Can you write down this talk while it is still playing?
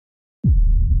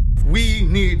We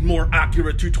need more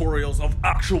accurate tutorials of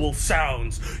actual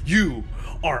sounds. You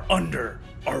are under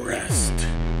arrest.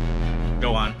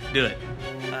 Go on, do it.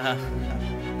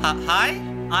 Hi,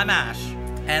 I'm Ash,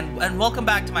 and welcome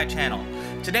back to my channel.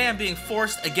 Today I'm being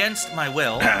forced against my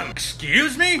will.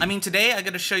 Excuse me? I mean, today I'm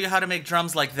gonna show you how to make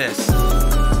drums like this.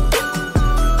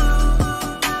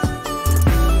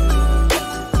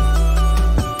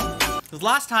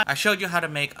 Last time I showed you how to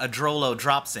make a DROELOE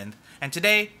drop synth, and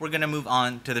today we're gonna move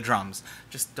on to the drums.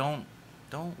 Just don't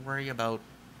worry about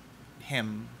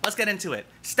him. Let's get into it.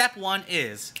 Step one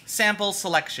is sample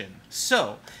selection.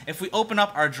 So if we open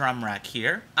up our drum rack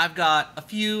here, I've got a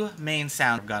few main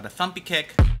sounds. I've got a thumpy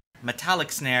kick,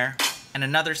 metallic snare, and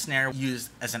another snare used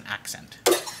as an accent.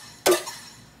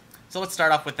 So let's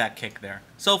start off with that kick there.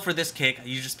 So for this kick,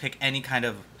 you just pick any kind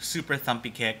of super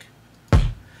thumpy kick,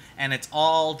 and it's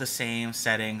all the same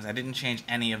settings. I didn't change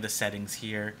any of the settings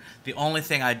here. The only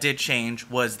thing I did change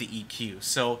was the EQ.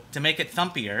 So to make it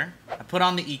thumpier, I put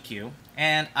on the EQ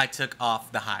and I took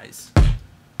off the highs.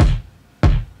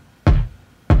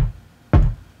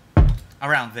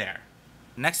 Around there.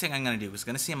 Next thing I'm gonna do is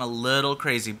gonna seem a little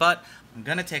crazy, but I'm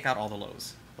gonna take out all the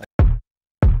lows.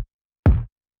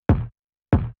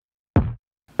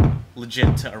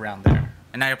 Legit to around there.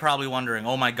 And now you're probably wondering,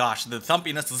 oh my gosh, the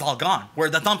thumpiness is all gone.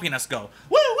 Where'd the thumpiness go?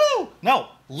 Woo woo! No,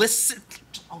 listen.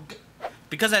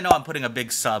 Because I know I'm putting a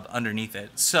big sub underneath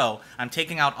it, so I'm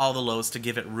taking out all the lows to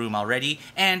give it room already,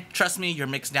 and trust me, your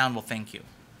mix down will thank you.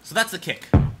 So that's the kick.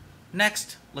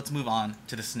 Next, let's move on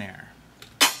to the snare.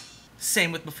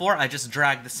 Same with before, I just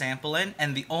dragged the sample in,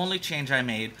 and the only change I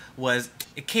made was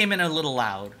it came in a little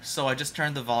loud, so I just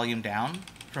turned the volume down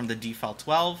from the default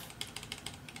 12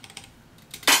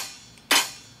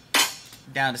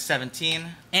 down to 17,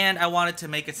 and I wanted to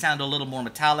make it sound a little more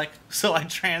metallic, so I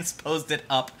transposed it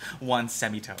up one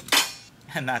semitone.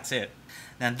 And that's it.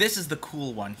 Now this is the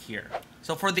cool one here.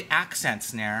 So for the accent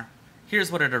snare,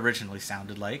 here's what it originally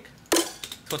sounded like.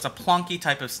 So it's a plonky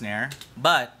type of snare,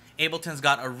 but Ableton's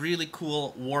got a really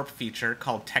cool warp feature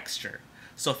called texture.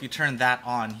 So if you turn that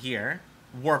on here,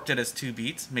 warped it as 2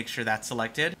 beats, make sure that's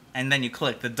selected, and then you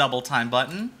click the double time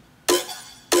button,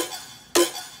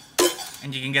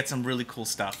 and you can get some really cool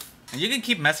stuff. And you can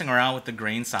keep messing around with the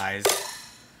grain size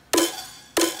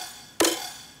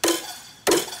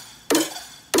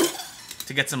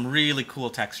to get some really cool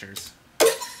textures.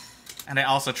 And I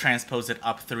also transposed it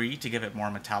up 3 to give it more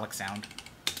metallic sound.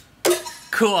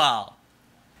 Cool!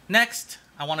 Next,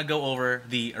 I want to go over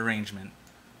the arrangement.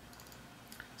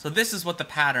 So this is what the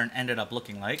pattern ended up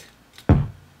looking like.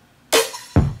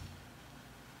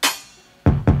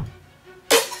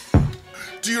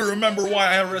 Do you remember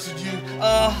why I arrested you?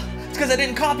 It's because I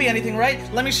didn't copy anything, right?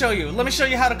 Let me show you. Let me show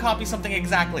you how to copy something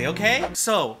exactly, okay?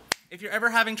 So, if you're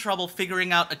ever having trouble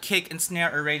figuring out a kick and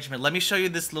snare arrangement, let me show you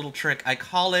this little trick. I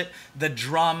call it the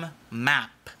drum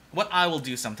map. What I will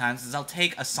do sometimes is I'll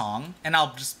take a song and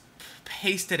I'll just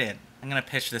paste it in. I'm gonna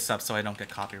pitch this up so I don't get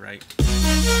copyright.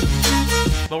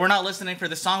 But we're not listening for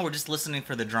the song, we're just listening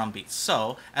for the drum beats.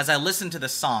 So, as I listen to the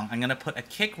song, I'm gonna put a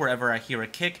kick wherever I hear a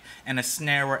kick, and a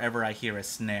snare wherever I hear a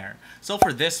snare. So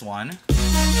for this one,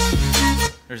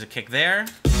 there's a kick there.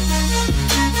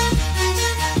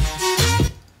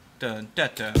 Dun, dun,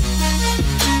 dun.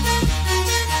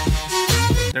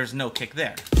 There's no kick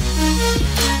there.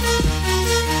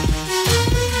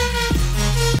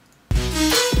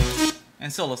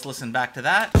 And so let's listen back to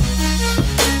that.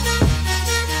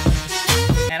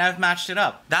 And I've matched it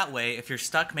up. That way, if you're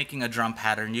stuck making a drum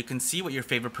pattern, you can see what your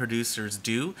favorite producers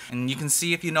do, and you can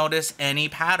see if you notice any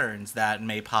patterns that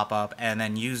may pop up, and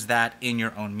then use that in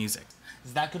your own music.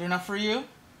 Is that good enough for you?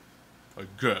 I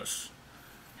guess.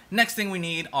 Next thing we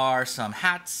need are some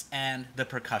hats and the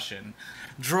percussion.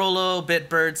 DROELOE,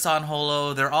 bitbird,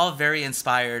 Holo, they're all very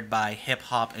inspired by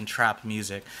hip-hop and trap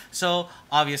music. So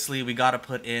obviously we gotta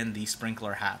put in the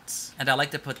sprinkler hats. And I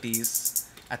like to put these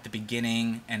at the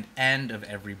beginning and end of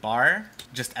every bar,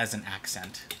 just as an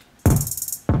accent.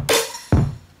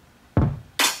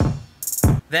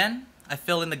 Then I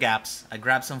fill in the gaps, I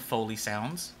grab some Foley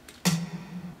sounds,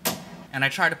 and I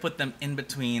try to put them in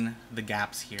between the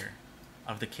gaps here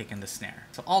of the kick and the snare.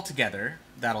 So all together,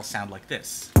 that'll sound like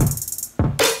this.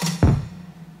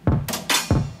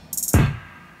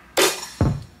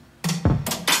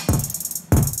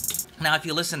 Now if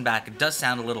you listen back, it does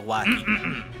sound a little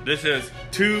wacky. This is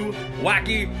too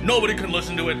wacky, nobody can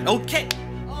listen to it. Okay.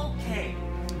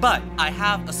 But I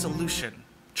have a solution,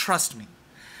 trust me.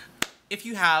 If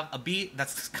you have a beat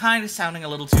that's kind of sounding a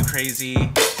little too crazy,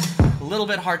 a little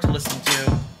bit hard to listen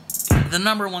to, the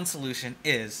 #1 solution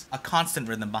is a constant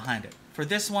rhythm behind it. For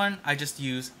this one, I just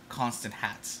use constant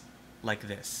hats, like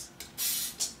this.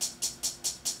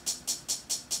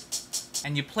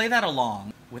 And you play that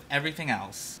along with everything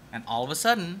else, and all of a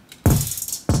sudden,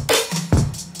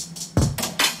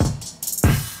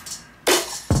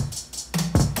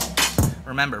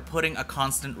 remember, putting a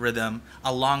constant rhythm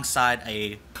alongside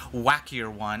a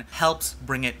wackier one helps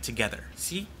bring it together.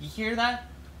 See? You hear that?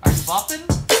 Are you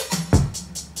bopping?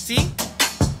 See?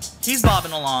 He's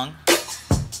bobbing along.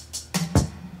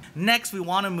 Next, we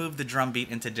want to move the drum beat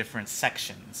into different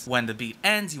sections. When the beat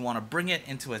ends, you want to bring it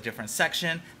into a different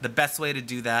section. The best way to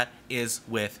do that is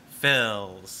with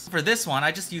fills. For this one,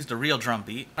 I just used a real drum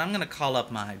beat. I'm going to call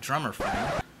up my drummer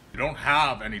friend. You don't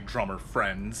have any drummer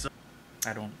friends.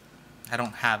 I don't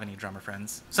have any drummer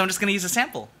friends. So I'm just gonna use a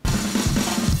sample.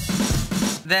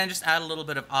 Then just add a little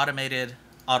bit of automated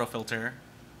auto filter.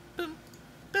 Boom,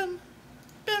 boom,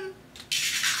 boom.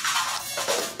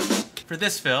 For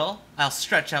this fill, I'll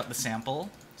stretch out the sample.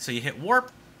 So you hit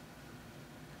warp,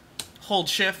 hold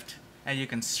shift, and you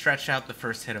can stretch out the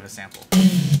first hit of a sample.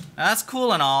 Now that's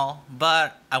cool and all,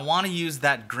 but I wanna use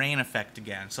that grain effect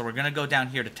again. So we're gonna go down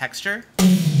here to texture.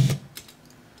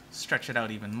 Stretch it out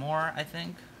even more, I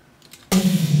think.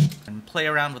 And play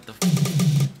around with the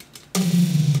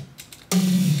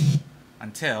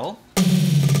until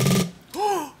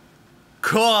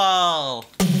cool.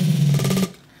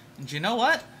 And you know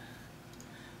what?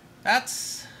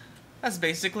 That's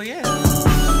basically it.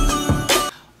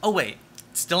 Oh wait,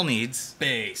 it still needs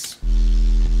bass.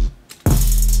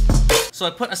 So I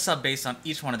put a sub bass on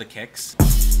each one of the kicks,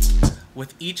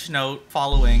 with each note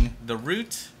following the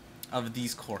root of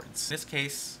these chords. In this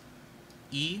case,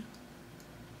 E,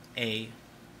 A,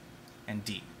 and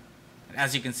D. And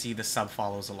as you can see, the sub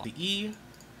follows along. The E,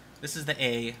 this is the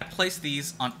A. I place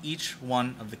these on each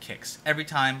one of the kicks every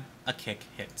time a kick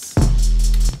hits.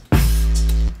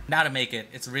 Now to make it,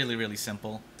 it's really, really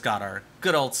simple. It's got our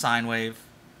good old sine wave,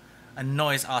 a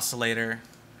noise oscillator,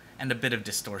 and a bit of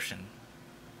distortion.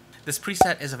 This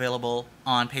preset is available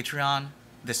on Patreon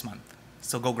this month,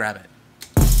 so go grab it.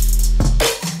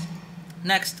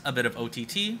 Next, a bit of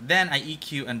OTT. Then I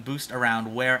EQ and boost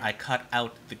around where I cut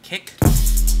out the kick.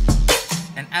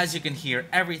 And as you can hear,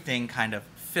 everything kind of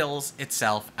fills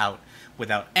itself out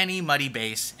without any muddy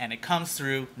bass, and it comes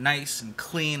through nice and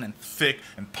clean and thick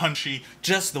and punchy,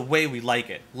 just the way we like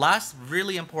it. Last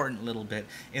really important little bit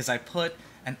is I put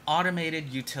an automated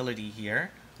utility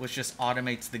here, which just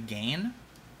automates the gain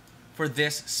for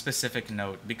this specific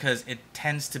note, because it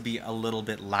tends to be a little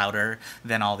bit louder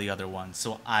than all the other ones.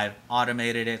 So I've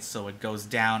automated it so it goes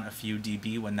down a few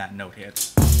dB when that note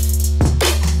hits.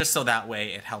 Just so that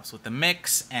way it helps with the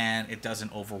mix and it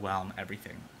doesn't overwhelm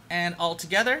everything. And all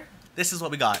together, this is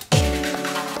what we got.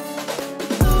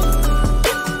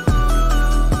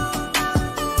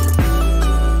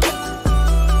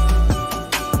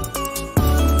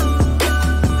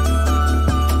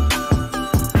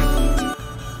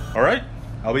 All right,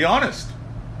 I'll be honest.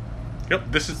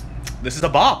 Yep, this is a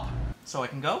bop. So I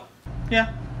can go?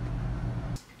 Yeah.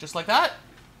 Just like that?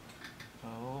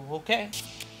 Oh, okay.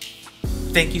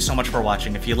 Thank you so much for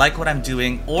watching. If you like what I'm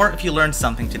doing, or if you learned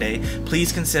something today,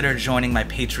 please consider joining my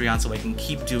Patreon so I can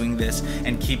keep doing this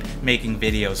and keep making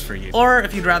videos for you. Or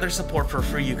if you'd rather support for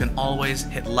free, you can always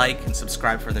hit like and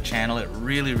subscribe for the channel. It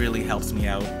really, really helps me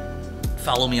out.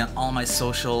 Follow me on all my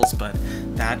socials, but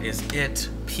that is it.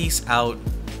 Peace out.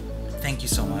 Thank you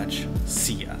so much.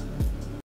 See ya.